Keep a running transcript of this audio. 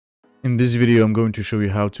In this video, I'm going to show you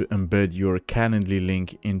how to embed your Calendly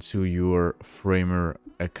link into your Framer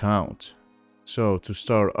account. So to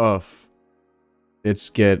start off, let's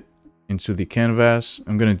get into the canvas.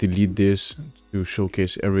 I'm going to delete this to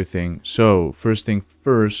showcase everything. So first thing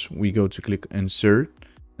first, we go to click insert,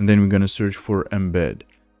 and then we're going to search for embed.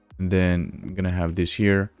 And then I'm going to have this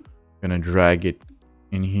here. I'm going to drag it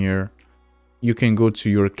in here. You can go to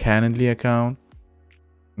your Calendly account.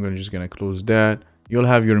 I'm just going to close that. You'll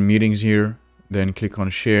have your meetings here, then click on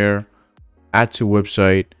share, add to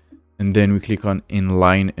website, and then we click on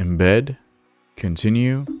inline embed,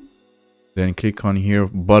 continue, then click on here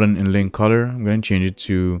button and link color. I'm going to change it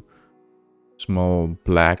to small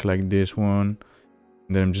black like this one.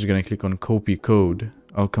 And then I'm just going to click on copy code.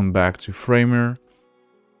 I'll come back to Framer.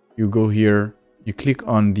 You go here, you click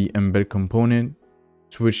on the embed component,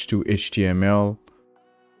 switch to HTML,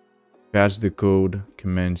 paste the code,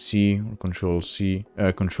 Command C or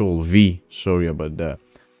Control V, sorry about that,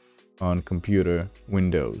 on computer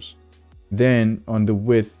Windows. Then on the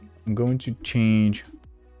width, I'm going to change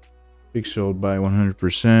pixel by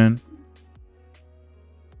 100%,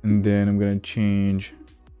 and then I'm going to change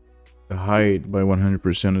the height by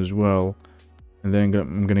 100% as well, and then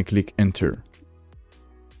I'm going to click enter.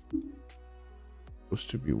 Supposed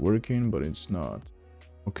to be working, but it's not.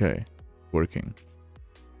 Okay, working.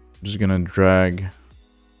 I'm just gonna drag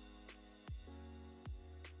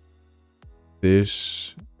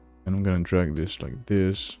this, and I'm gonna drag this like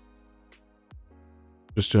this,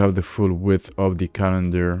 just to have the full width of the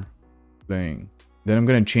calendar playing. Then I'm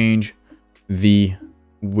gonna change the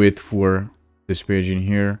width for this page in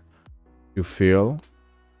here to fill,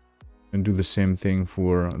 and do the same thing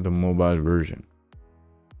for the mobile version.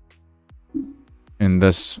 And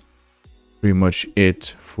that's pretty much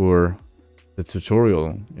it for the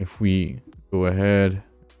tutorial. If we go ahead,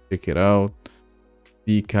 check it out,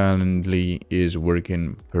 the Calendly is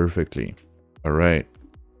working perfectly. All right,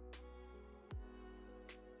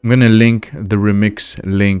 I'm gonna link the remix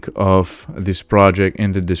link of this project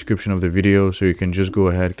in the description of the video, so you can just go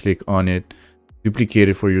ahead, click on it, duplicate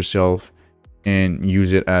it for yourself, and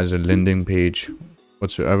use it as a landing page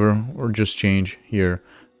whatsoever, or just change here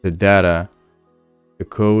the data, the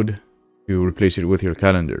code, to replace it with your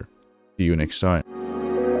calendar. See you next time.